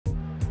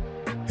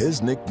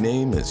His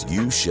nickname is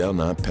You Shall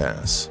Not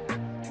Pass.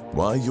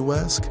 Why, you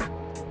ask?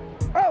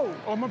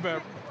 Oh, my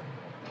bad.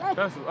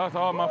 That's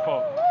all my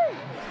fault.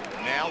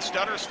 Now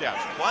stutter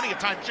steps. Plenty of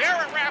time.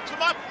 Jarrett wraps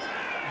him up.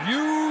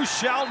 You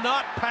shall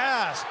not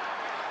pass.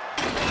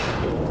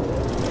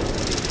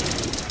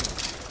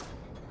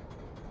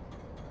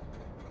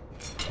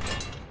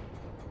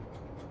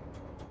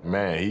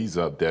 Man, he's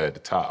up there at the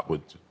top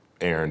with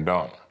Aaron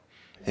Donald.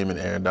 Him and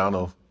Aaron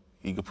Donald,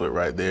 you could put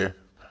right there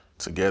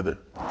together.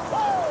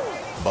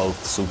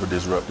 Both super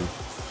disruptive,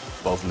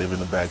 both live in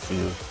the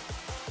backfield.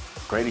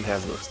 Grady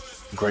has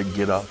a great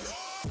get-off.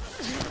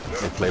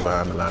 They play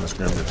behind the line of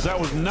scrimmage. That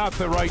was not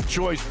the right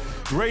choice.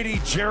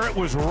 Grady Jarrett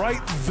was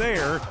right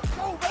there.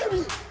 Go,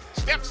 baby!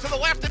 Steps to the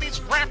left and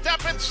he's wrapped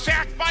up and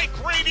sacked by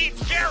Grady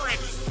Jarrett.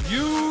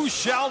 You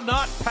shall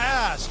not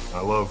pass. I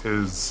love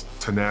his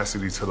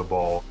tenacity to the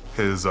ball,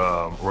 his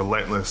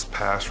relentless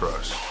pass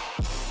rush.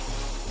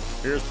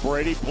 Here's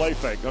Brady, play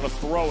fake, gonna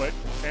throw it,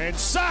 and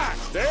sack!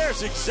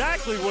 There's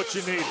exactly what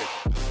you needed.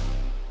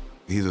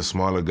 He's a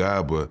smaller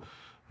guy, but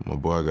my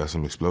boy got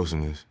some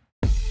explosiveness.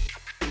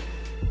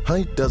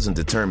 Height doesn't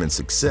determine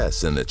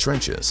success in the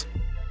trenches.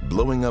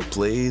 Blowing up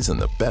plays in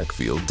the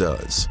backfield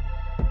does.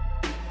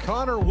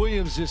 Connor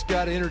Williams just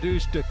got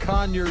introduced to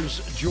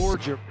Conyers,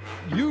 Georgia.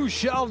 You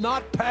shall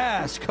not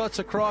pass. Cuts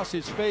across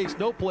his face,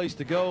 no place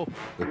to go.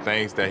 The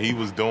things that he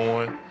was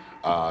doing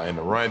in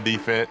the run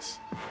defense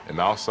and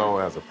also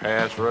as a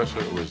pass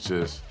rusher was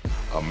just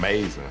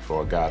amazing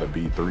for a guy to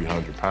be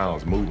 300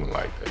 pounds moving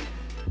like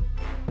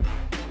that.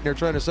 They're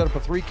trying to set up a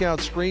 3-count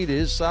screen to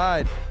his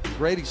side.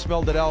 Grady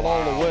smelled it out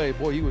all the way.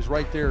 Boy, he was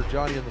right there,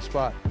 Johnny, in the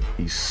spot.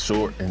 He's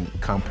short and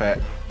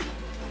compact,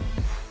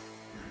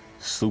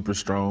 super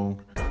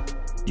strong.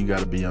 You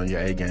got to be on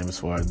your A game as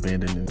far as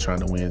bending and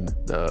trying to win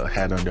the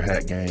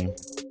hat-under-hat game.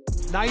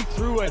 Knight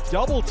threw a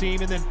double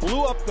team and then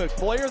blew up the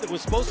player that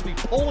was supposed to be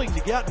pulling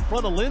to get in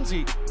front of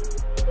Lindsey.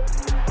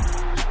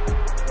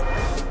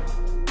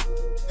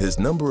 His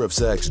number of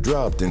sacks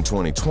dropped in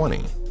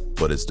 2020,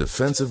 but his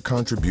defensive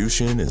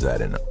contribution is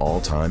at an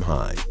all-time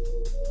high.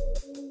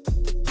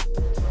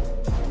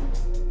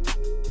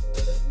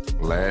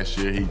 Last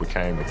year, he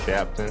became the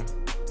captain.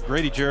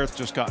 Grady Jarrett's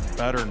just gotten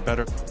better and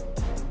better.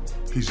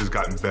 He's just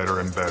gotten better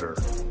and better.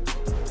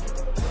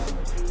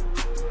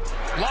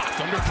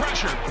 Locked under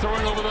pressure,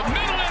 throwing over the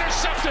middle,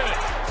 intercepted.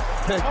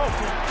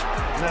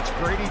 And that's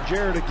Grady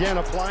Jarrett again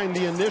applying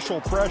the initial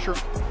pressure.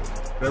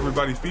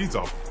 Everybody feeds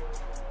off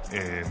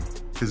him. And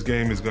his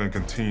game is going to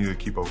continue to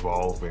keep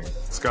evolving.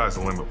 Sky's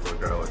the limit for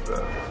a guy like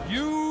that.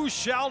 You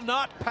shall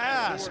not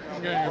pass.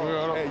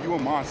 Hey, you a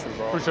monster,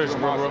 bro. Appreciate you,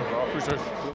 bro. Appreciate you.